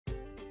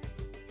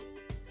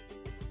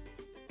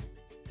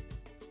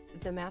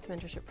The Math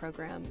Mentorship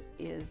program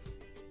is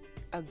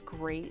a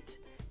great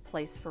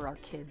place for our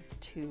kids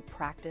to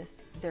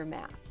practice their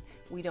math.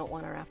 We don't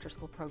want our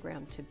after-school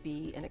program to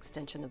be an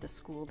extension of the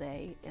school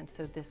day, and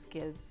so this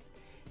gives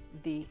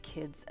the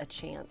kids a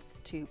chance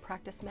to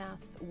practice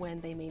math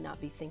when they may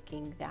not be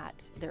thinking that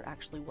they're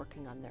actually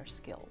working on their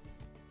skills.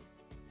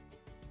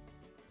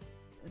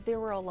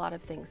 There were a lot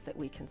of things that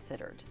we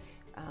considered.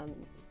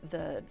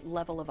 The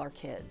level of our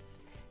kids,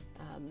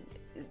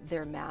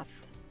 their math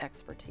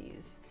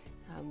expertise.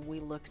 We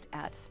looked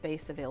at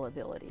space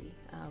availability.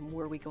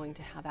 Were we going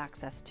to have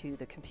access to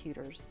the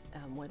computers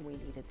when we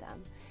needed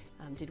them?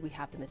 Did we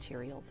have the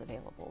materials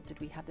available? Did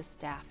we have the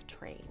staff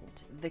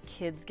trained? The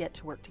kids get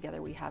to work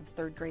together. We have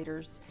third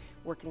graders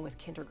working with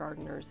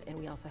kindergartners, and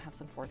we also have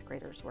some fourth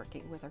graders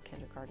working with our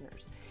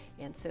kindergartners.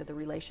 And so the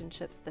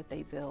relationships that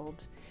they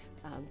build,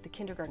 the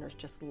kindergartners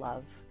just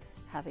love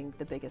having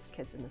the biggest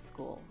kids in the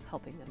school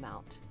helping them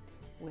out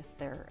with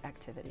their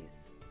activities.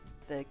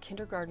 The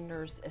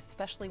kindergartners,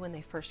 especially when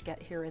they first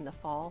get here in the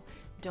fall,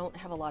 don't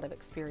have a lot of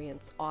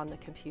experience on the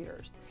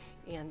computers.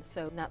 And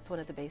so that's one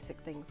of the basic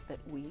things that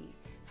we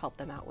help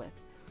them out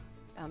with.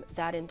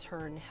 That in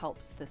turn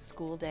helps the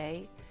school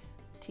day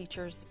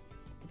teachers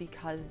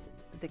because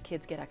the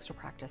kids get extra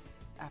practice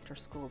after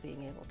school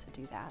being able to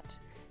do that.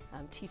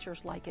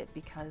 Teachers like it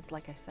because,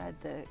 like I said,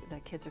 the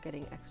kids are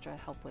getting extra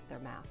help with their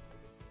math.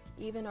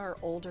 Even our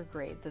older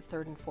grade, the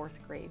third and fourth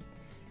grade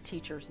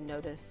teachers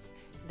notice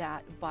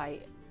that by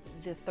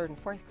the third and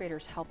fourth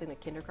graders helping the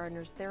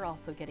kindergartners, they're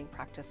also getting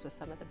practice with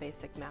some of the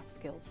basic math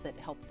skills that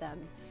help them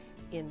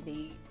in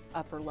the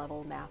upper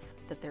level math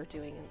that they're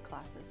doing in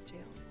classes too.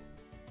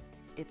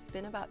 It's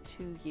been about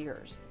 2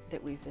 years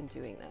that we've been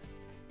doing this.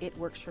 It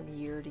works from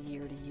year to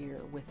year to year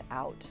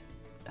without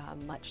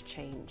much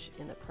change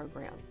in the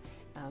program.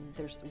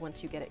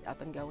 Once you get it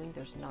up and going,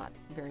 there's not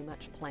very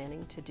much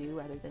planning to do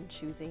other than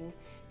choosing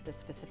the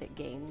specific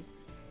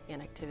games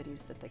and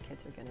activities that the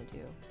kids are going to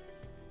do.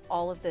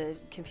 All of the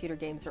computer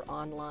games are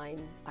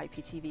online.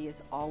 IPTV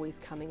is always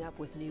coming up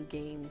with new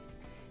games,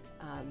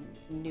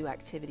 new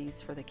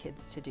activities for the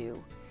kids to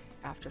do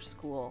after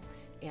school.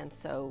 And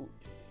so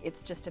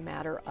it's just a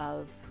matter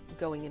of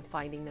going and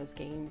finding those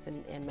games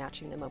and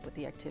matching them up with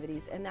the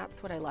activities. And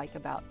that's what I like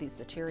about these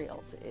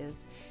materials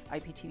is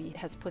IPTV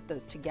has put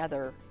those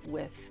together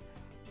with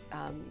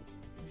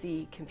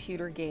the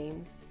computer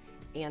games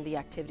and the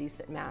activities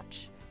that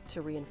match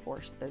to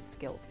reinforce those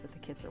skills that the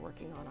kids are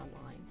working on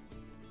online.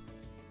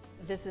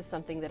 This is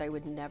something that I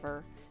would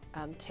never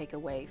take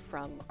away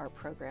from our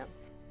program.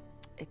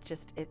 It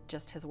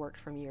just has worked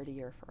from year to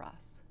year for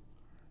us.